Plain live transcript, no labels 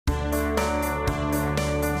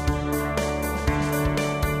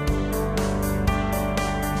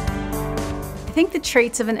I think the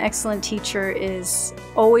traits of an excellent teacher is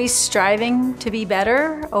always striving to be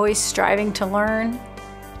better, always striving to learn,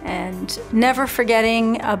 and never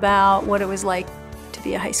forgetting about what it was like to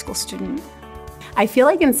be a high school student. I feel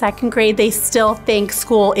like in second grade, they still think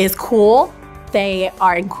school is cool. They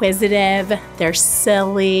are inquisitive, they're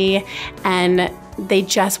silly, and they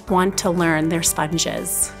just want to learn. They're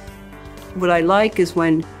sponges. What I like is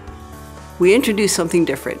when we introduce something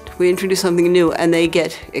different, we introduce something new, and they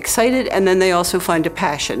get excited, and then they also find a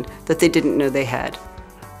passion that they didn't know they had.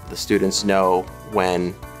 The students know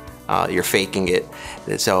when you're faking it,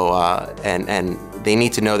 so and they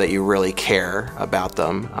need to know that you really care about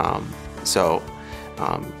them.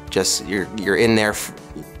 Just you're in there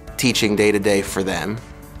teaching day to day for them.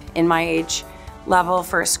 In my age level,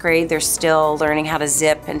 first grade, they're still learning how to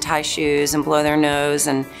zip and tie shoes and blow their nose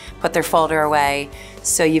and put their folder away.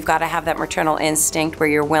 So you've got to have that maternal instinct where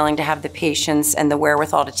you're willing to have the patience and the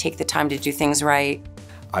wherewithal to take the time to do things right.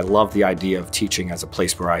 I love the idea of teaching as a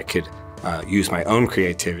place where I could use my own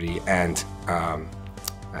creativity and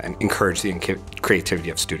encourage the creativity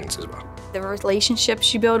of students as well. The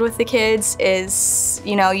relationships you build with the kids is,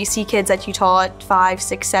 you see kids that you taught 5,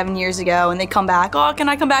 6, 7 years ago and they come back, oh, can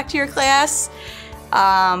I come back to your class?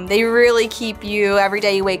 They really keep you every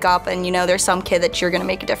day you wake up and there's some kid that you're gonna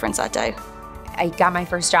make a difference that day. I got my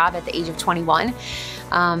first job at the age of 21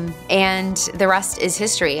 and the rest is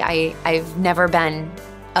history. I've never been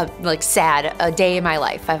sad a day in my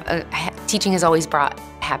life. Teaching has always brought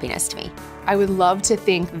happiness to me. I would love to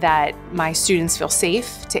think that my students feel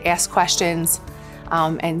safe to ask questions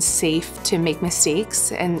and safe to make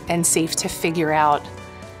mistakes and safe to figure out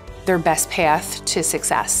their best path to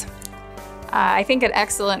success. I think an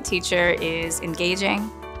excellent teacher is engaging.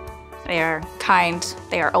 They are kind,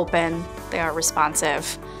 they are open, they are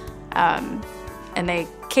responsive, and they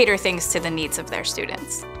cater things to the needs of their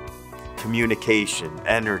students. Communication,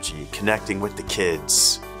 energy, connecting with the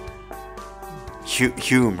kids,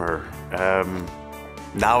 humor,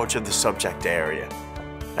 knowledge of the subject area,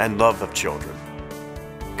 and love of children.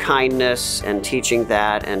 Kindness and teaching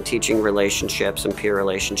that and teaching relationships and peer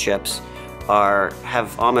relationships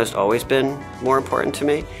have almost always been more important to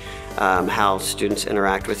me. How students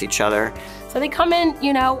interact with each other. So they come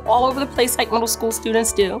in, all over the place like middle school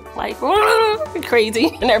students do, like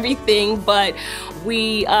crazy and everything, but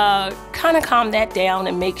we kind of calm that down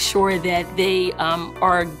and make sure that they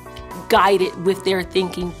are guided with their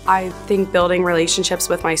thinking. I think building relationships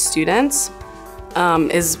with my students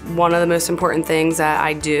is one of the most important things that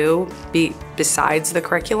I do besides the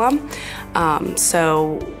curriculum.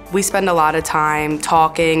 So we spend a lot of time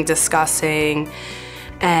talking, discussing,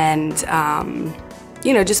 and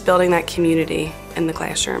just building that community in the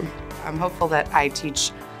classroom. I'm hopeful that I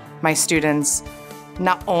teach my students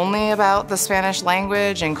not only about the Spanish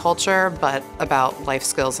language and culture, but about life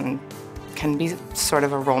skills and can be sort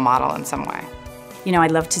of a role model in some way.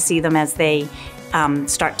 I'd love to see them as they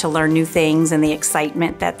start to learn new things and the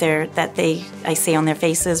excitement that I see on their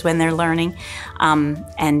faces when they're learning.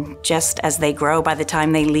 And just as they grow, by the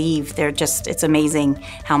time they leave, it's amazing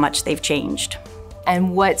how much they've changed.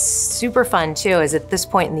 And what's super fun too is at this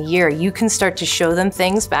point in the year, you can start to show them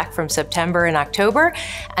things back from September and October,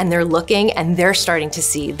 and they're looking and they're starting to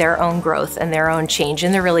see their own growth and their own change,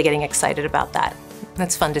 and they're really getting excited about that.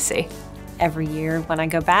 That's fun to see. Every year when I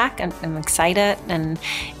go back, I'm excited, and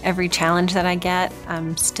every challenge that I get,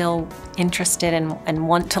 I'm still interested and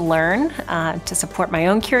want to learn to support my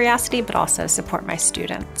own curiosity, but also support my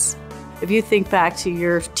students. If you think back to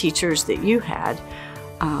your teachers that you had,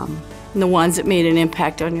 the ones that made an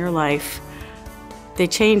impact on your life, they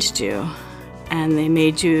changed you and they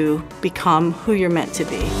made you become who you're meant to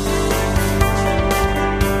be.